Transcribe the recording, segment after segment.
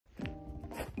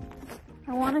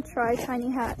I want to try tiny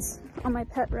hats on my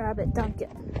pet rabbit,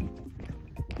 Dunkin.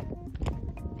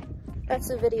 That's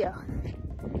the video.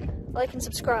 Like and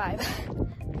subscribe.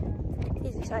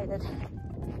 He's excited.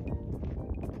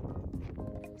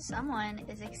 Someone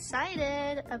is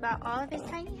excited about all of his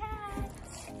tiny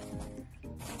hats.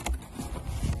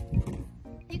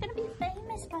 You're gonna be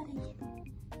famous, buddy.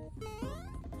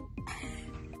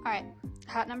 All right,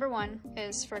 hat number 1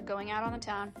 is for going out on the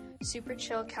town. Super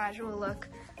chill, casual look,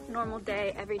 normal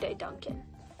day, everyday Dunkin.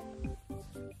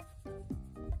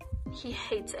 He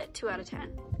hates it, 2 out of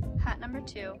 10. Hat number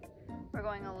 2, we're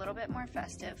going a little bit more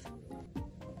festive.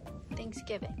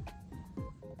 Thanksgiving.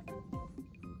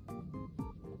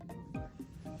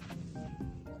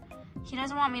 He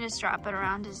doesn't want me to strap it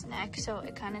around his neck, so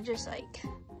it kind of just like,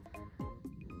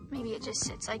 maybe it just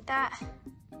sits like that.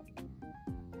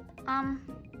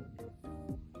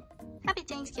 Happy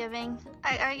Thanksgiving.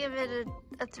 I give it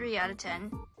a 3 out of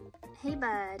 10. Hey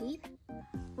buddy,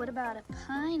 what about a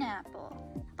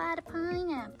pineapple? How about a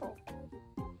pineapple?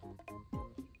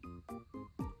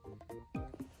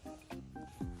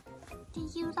 Do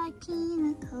you like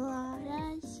pina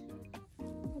coladas?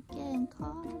 We're getting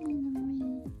caught in the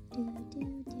rain.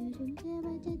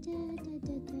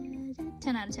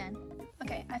 10 out of 10.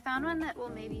 Okay, I found one that will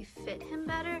maybe fit him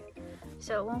better,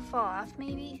 so it won't fall off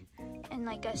maybe, in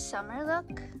like a summer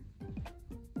look.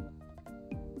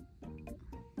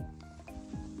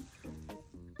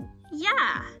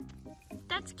 Yeah,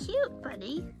 that's cute,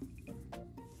 buddy.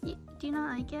 Do you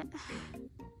not like it?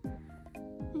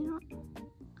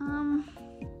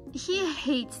 He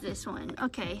hates this one.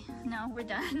 Okay, no, we're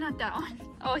done. Not that one.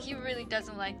 Oh, he really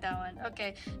doesn't like that one.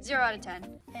 Okay, 0 out of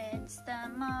 10. It's the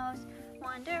most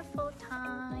wonderful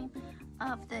time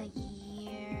of the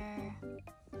year.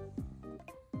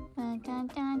 Merry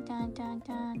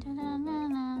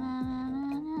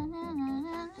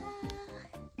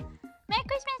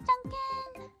Christmas,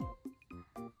 Dunkin!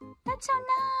 That's so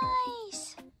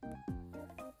nice!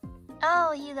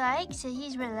 Oh, he likes it.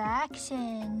 He's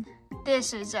relaxing.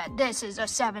 This is a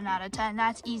 7 out of 10.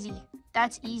 That's easy.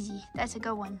 That's easy. That's a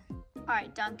good one. All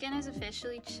right, Dunkin is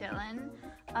officially chilling.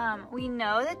 We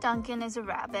know that Dunkin is a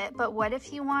rabbit, but what if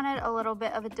he wanted a little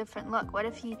bit of a different look? What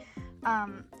if he,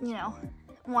 you know,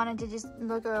 wanted to just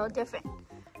look a little different?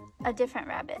 A different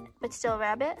rabbit, but still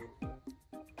rabbit?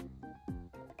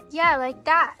 Yeah, like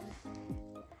that.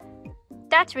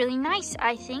 That's really nice,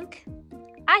 I think.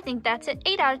 I think that's an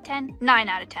 8 out of 10. 9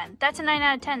 out of 10. That's a 9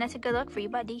 out of 10. That's a good look for you,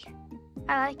 buddy.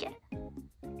 I like it.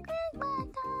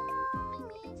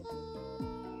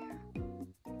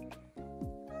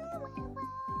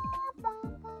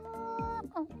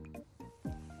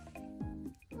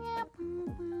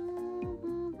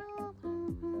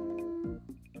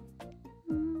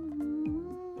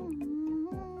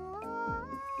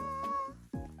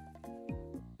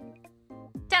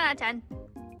 Out of 10.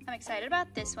 I'm excited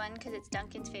about this one because it's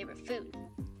Dunkin's favorite food.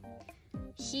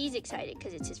 He's excited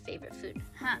because it's his favorite food.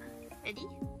 Huh? Ready?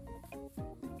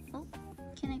 Oh,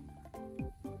 can I?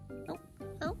 Oh,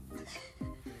 oh.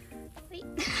 Wait.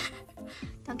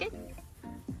 Dunkin?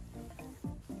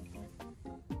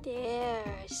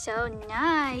 There, so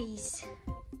nice.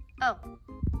 Oh,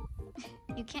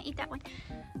 you can't eat that one.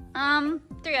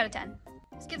 3 out of 10.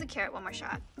 Let's give the carrot one more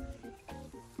shot.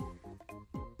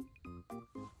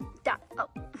 Oh,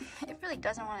 it really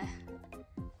doesn't want to.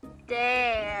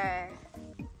 There.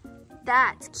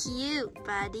 That's cute,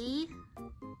 buddy.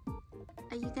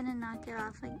 Are you gonna knock it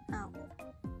off like, oh.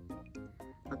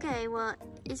 Okay, well,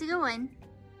 it's a good one.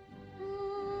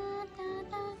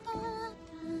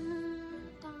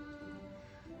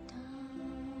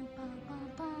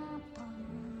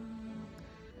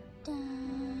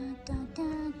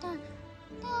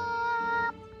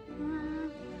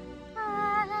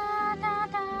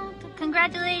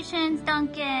 Congratulations,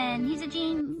 Dunkin. He's a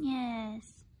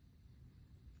genius.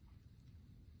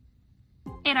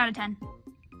 8 out of 10.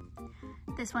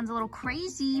 This one's a little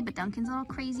crazy, but Dunkin's a little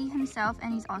crazy himself,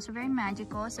 and he's also very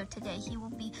magical, so today he will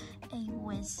be a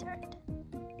wizard.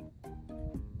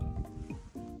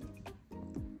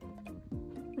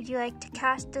 Would you like to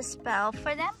cast a spell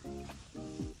for them?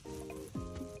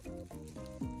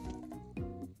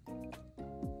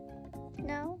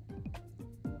 No?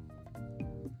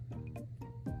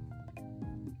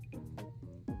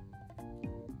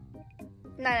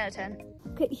 Nine out of 10.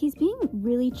 Okay, he's being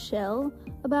really chill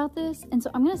about this, and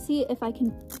so I'm gonna see if I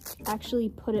can actually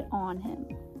put it on him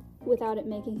without it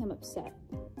making him upset.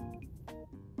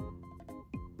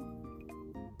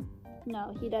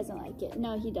 No, he doesn't like it.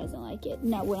 No, he doesn't like it.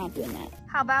 No, we're not doing that.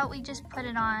 How about we just put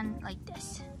it on like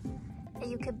this?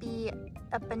 You could be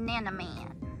a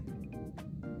bananaman.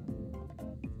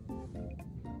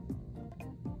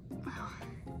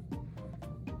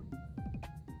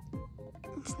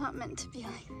 not meant to be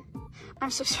like that. I'm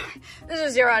so sorry. This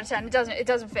is a 0 out of 10. It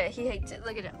doesn't fit. He hates it.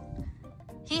 Look at him.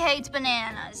 He hates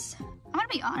bananas. I'm gonna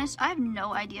be honest, I have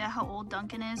no idea how old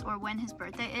Duncan is or when his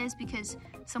birthday is because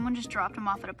someone just dropped him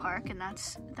off at a park and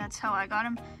that's how I got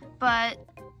him. But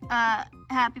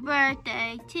happy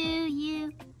birthday to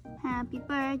you. Happy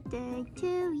birthday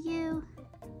to you.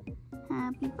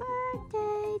 Happy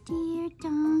birthday, dear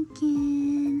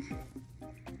Duncan.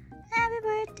 Happy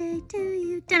birthday to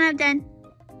you. 10 out of 10.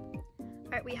 All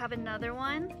right, we have another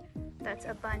one. That's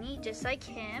a bunny, just like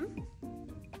him.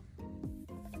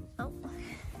 Oh.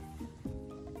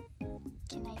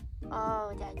 Can I?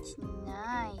 Oh, that's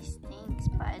nice. Thanks,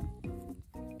 bud.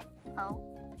 Oh.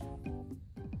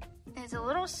 It's a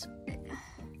little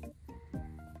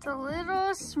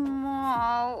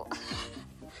small.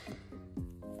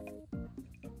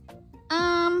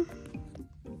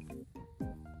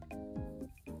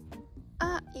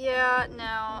 Yeah,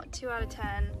 no, 2 out of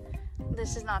 10.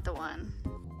 This is not the one.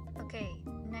 Okay,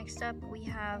 next up we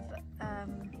have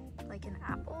like an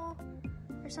apple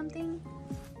or something.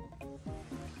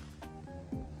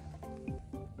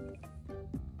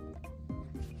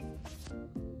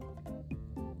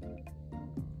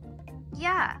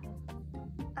 Yeah.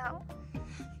 Oh.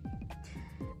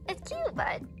 It's cute,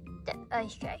 bud.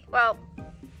 Okay, well,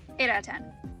 8 out of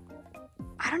 10.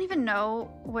 I don't even know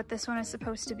what this one is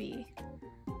supposed to be.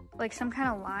 Like some kind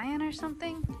of lion or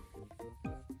something?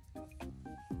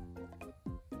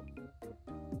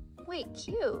 Wait,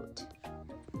 cute.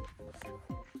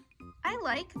 I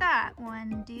like that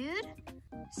one, dude.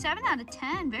 7 out of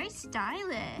 10, very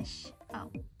stylish. Oh.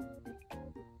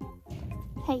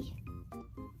 Hey,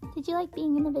 did you like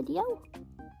being in the video?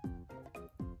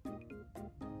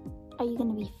 Are you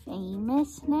gonna be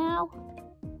famous now?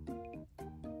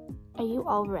 Are you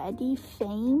already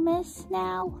famous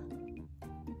now?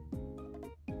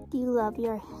 Do you love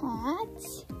your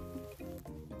hats?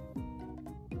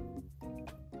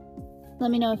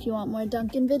 Let me know if you want more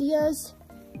Duncan videos.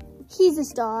 He's a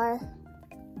star.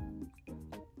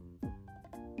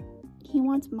 He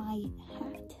wants my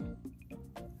hat.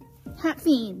 Hat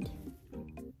fiend.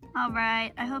 All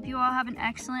right, I hope you all have an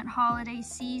excellent holiday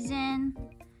season.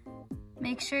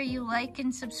 Make sure you like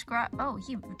and subscribe. Oh,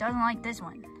 he doesn't like this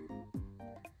one.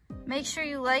 Make sure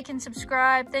you like and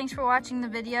subscribe. Thanks for watching the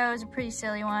video. It was a pretty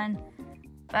silly one,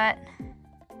 but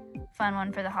fun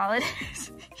one for the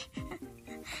holidays.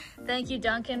 Thank you,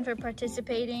 Duncan, for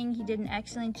participating. He did an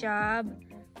excellent job.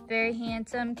 Very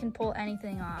handsome, can pull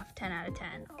anything off. 10 out of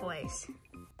 10, always.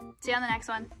 See you on the next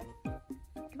one.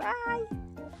 Bye.